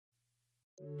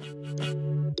Hey,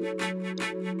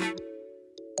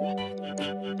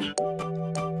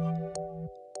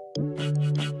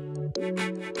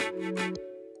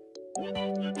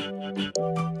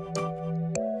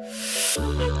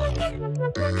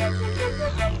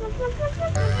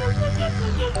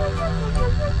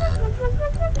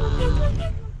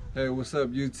 what's up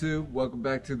YouTube? Welcome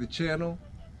back to the channel.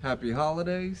 Happy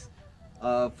holidays.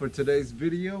 For today's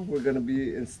video, we're going to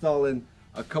be installing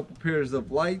a couple pairs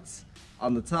of lights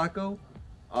on the Taco.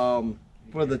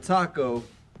 For the Taco,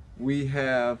 we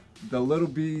have the Little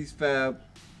B's Fab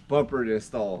bumper to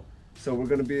install. So we're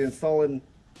going to be installing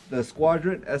the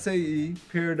Squadron SAE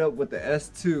paired up with the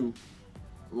S2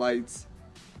 lights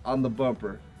on the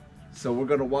bumper. So we're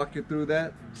going to walk you through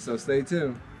that, so stay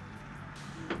tuned.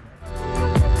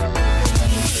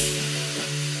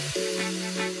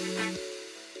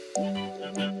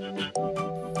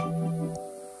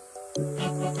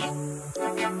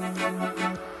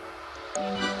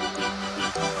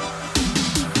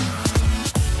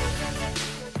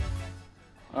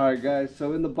 Alright guys,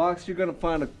 so in the box you're going to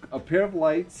find a pair of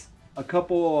lights, a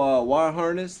couple wire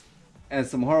harness, and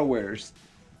some hardwares.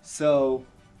 So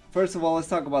first of all, let's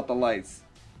talk about the lights.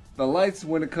 The lights,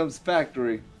 when it comes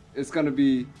factory, it's going to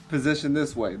be positioned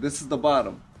this way. This is the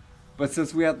bottom. But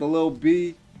since we have the little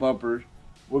B bumper,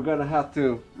 we're going to have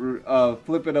to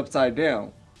flip it upside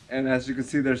down. And as you can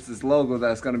see, there's this logo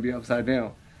that's going to be upside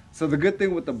down. So the good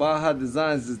thing with the Baja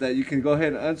designs is that you can go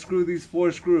ahead and unscrew these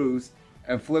 4 screws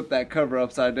and flip that cover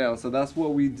upside down. So that's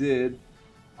what we did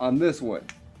on this one.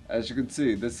 As you can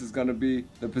see, this is going to be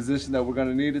the position that we're going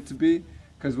to need it to be,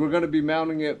 because we're going to be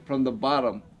mounting it from the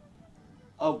bottom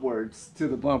upwards to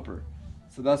the bumper.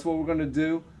 So that's what we're going to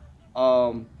do.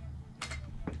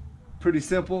 Pretty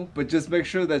simple, but just make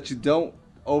sure that you don't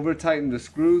over tighten the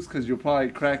screws, because you'll probably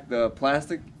crack the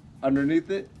plastic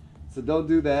underneath it. So don't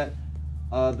do that.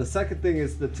 The second thing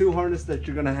is the 2 harness that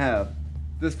you're going to have.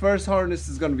 This first harness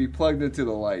is going to be plugged into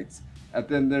the lights, and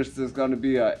then there's going to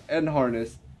be an end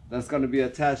harness that's going to be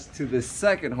attached to the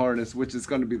second harness, which is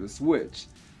going to be the switch.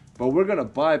 But we're going to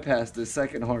bypass this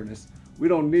second harness. We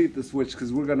don't need the switch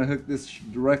because we're going to hook this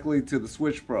directly to the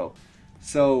Switch Pro.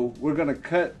 So we're going to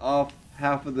cut off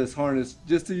half of this harness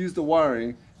just to use the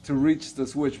wiring to reach the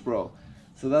Switch Pro.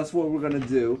 So that's what we're going to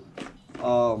do.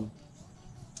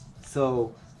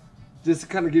 So just to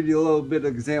kind of give you a little bit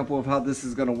of example of how this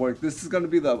is going to work. This is going to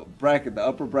be the bracket, the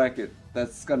upper bracket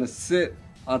that's going to sit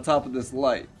on top of this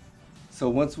light. So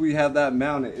once we have that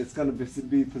mounted, it's going to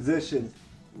be positioned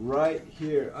right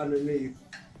here underneath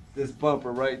this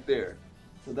bumper right there.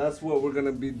 So that's what we're going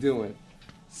to be doing.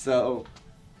 So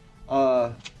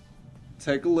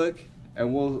take a look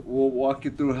and we'll walk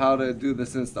you through how to do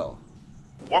this install.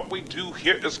 What we do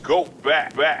here is go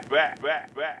back.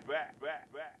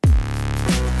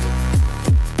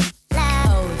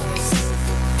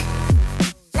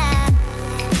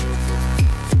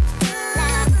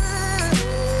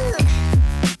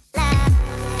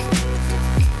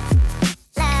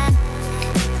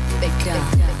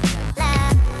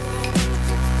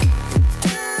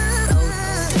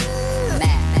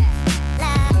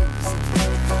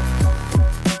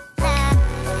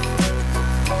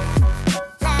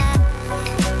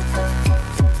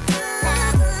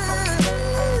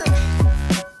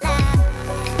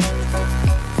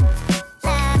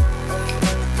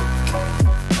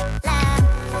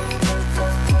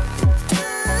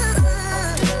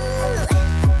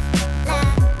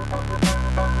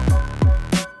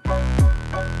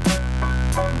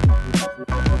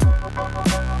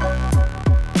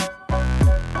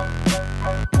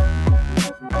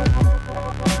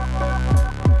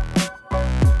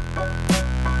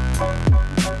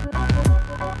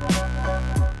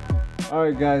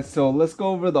 Alright guys, so let's go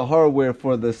over the hardware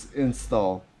for this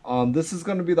install. This is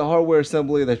going to be the hardware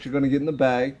assembly that you're going to get in the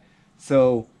bag.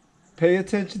 So pay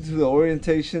attention to the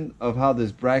orientation of how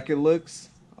this bracket looks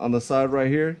on the side right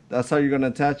here. That's how you're going to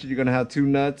attach it. You're going to have 2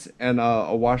 nuts and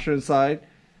a washer inside.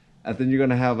 And then you're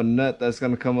going to have a nut that's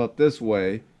going to come up this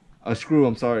way. A screw,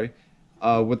 I'm sorry,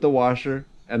 with the washer,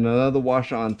 and another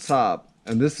washer on top.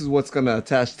 And this is what's going to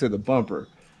attach to the bumper.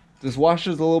 This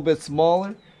washer is a little bit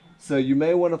smaller, so you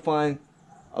may want to find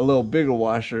a little bigger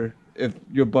washer if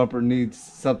your bumper needs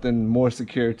something more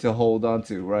secure to hold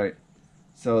onto, right?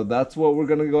 So that's what we're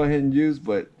going to go ahead and use,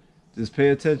 but just pay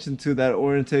attention to that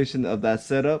orientation of that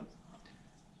setup.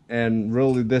 And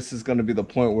really this is going to be the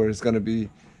point where it's going to be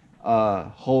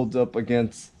holds up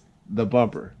against the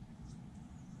bumper.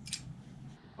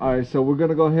 Alright, so we're going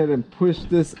to go ahead and push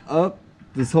this up,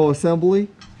 this whole assembly,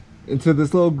 into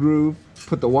this little groove.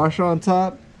 Put the washer on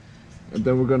top, and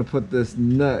then we're going to put this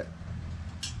nut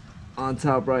on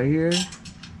top right here.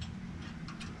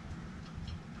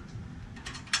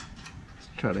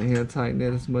 try to hand tighten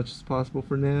it as much as possible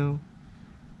for now.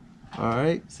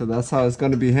 Alright, so that's how it's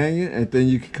going to be hanging, and then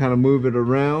you can kind of move it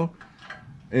around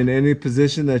in any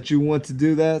position that you want to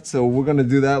do that. So we're going to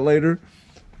do that later.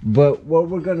 But what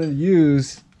we're going to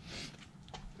use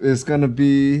is going to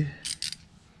be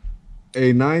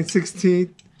a 9/16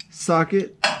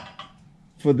 socket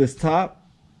for this top,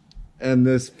 and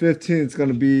this 15 is going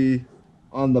to be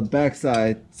on the back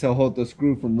side to hold the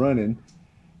screw from running.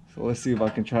 So let's see if I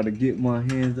can try to get my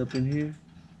hands up in here.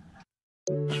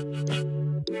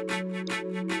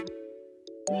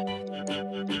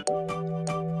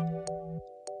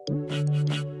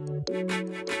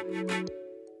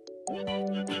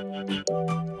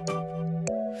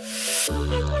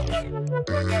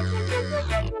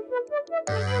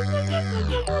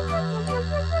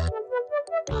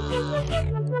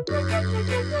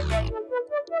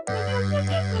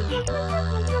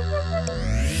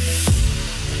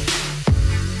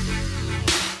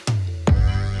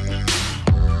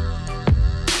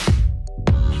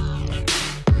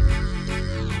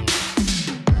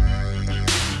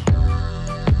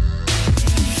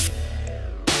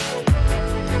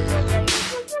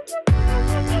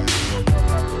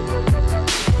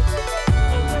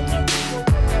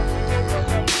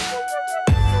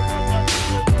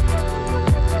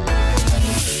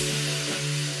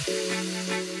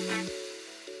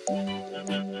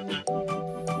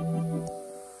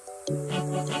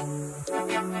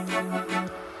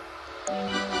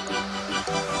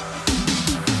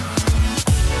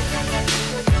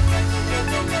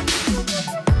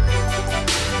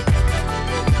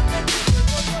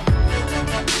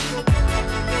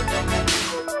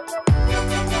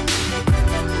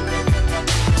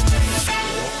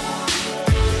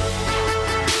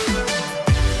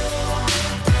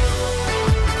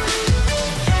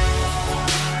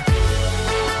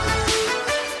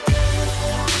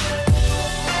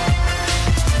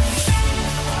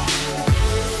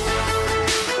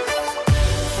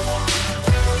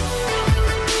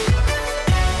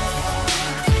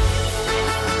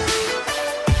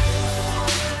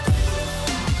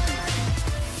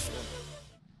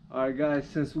 Alright guys,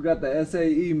 since we got the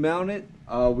SAE mounted,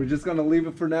 we're just going to leave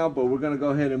it for now, but we're going to go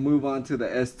ahead and move on to the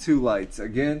S2 lights.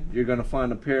 Again, you're going to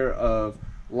find a pair of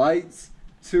lights,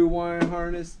 2 wiring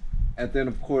harness, and then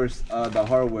of course the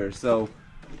hardware. So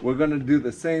we're going to do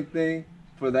the same thing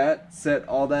for that, set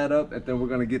all that up, and then we're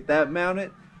going to get that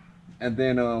mounted. And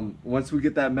then once we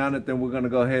get that mounted, then we're going to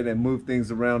go ahead and move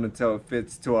things around until it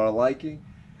fits to our liking.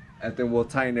 And then we'll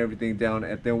tighten everything down,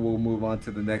 and then we'll move on to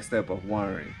the next step of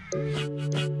wiring.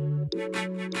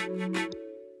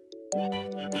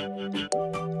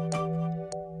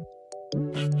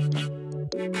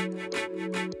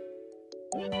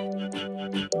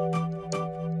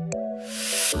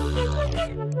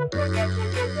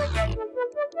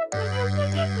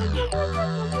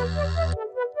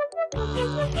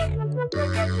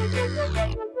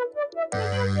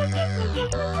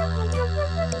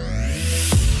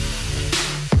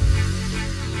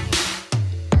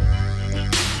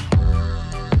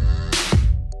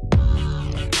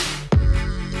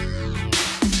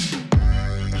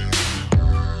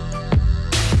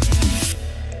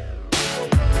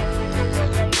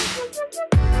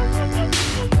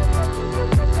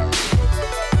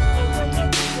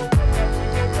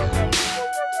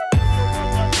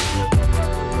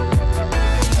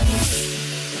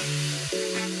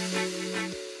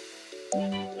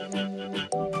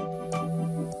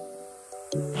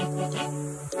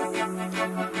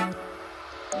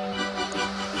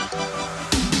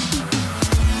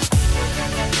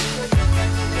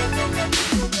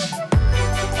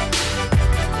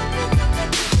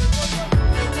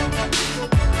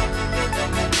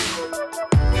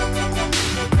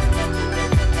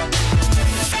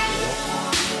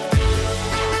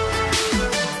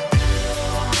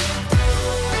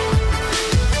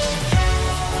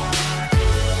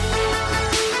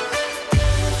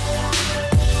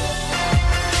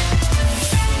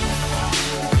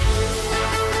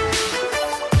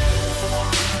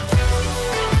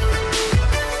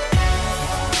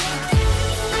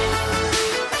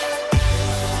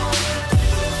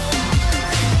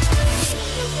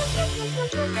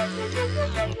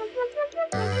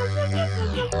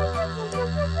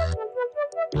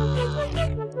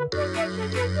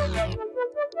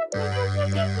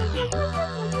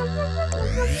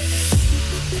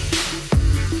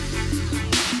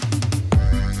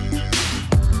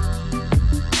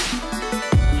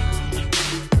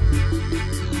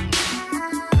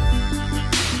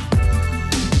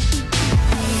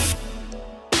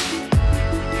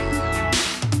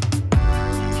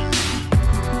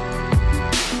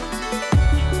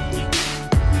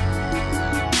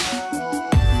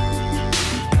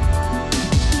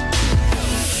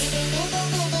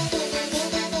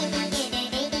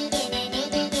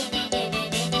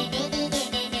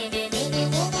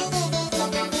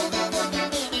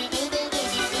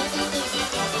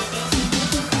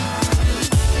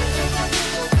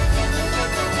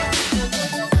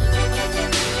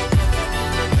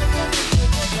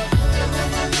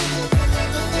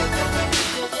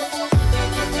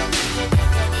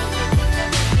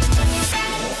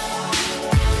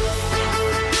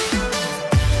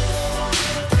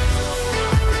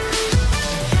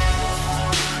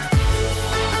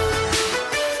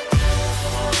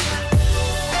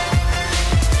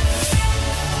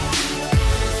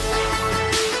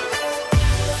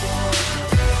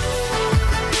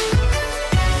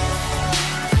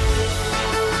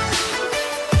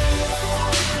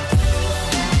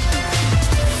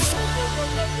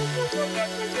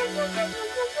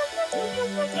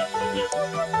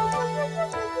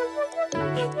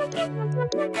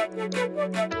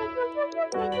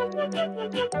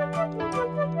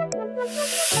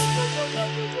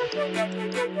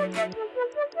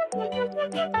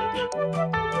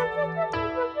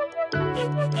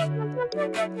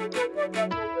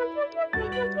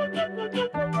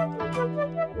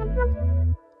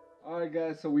 Alright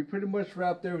guys, so we pretty much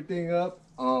wrapped everything up.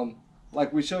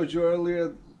 Like we showed you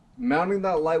earlier, mounting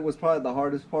that light was probably the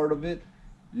hardest part of it.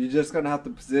 You're just gonna have to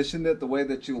position it the way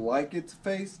that you like it to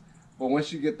face. But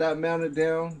once you get that mounted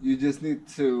down, you just need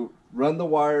to run the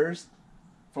wires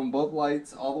from both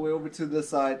lights all the way over to the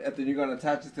side, and then you're gonna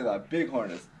attach it to that big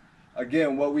harness.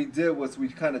 Again, what we did was we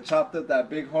kind of chopped up that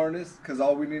big harness because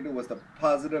all we needed was the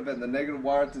positive and the negative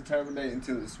wire to terminate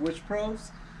into the switch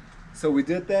pros. So we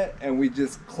did that and we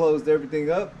just closed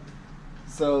everything up.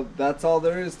 So that's all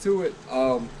there is to it.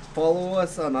 Follow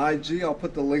us on IG. I'll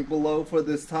put the link below for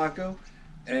this taco.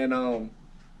 And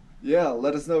yeah,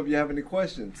 let us know if you have any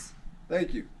questions.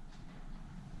 Thank you.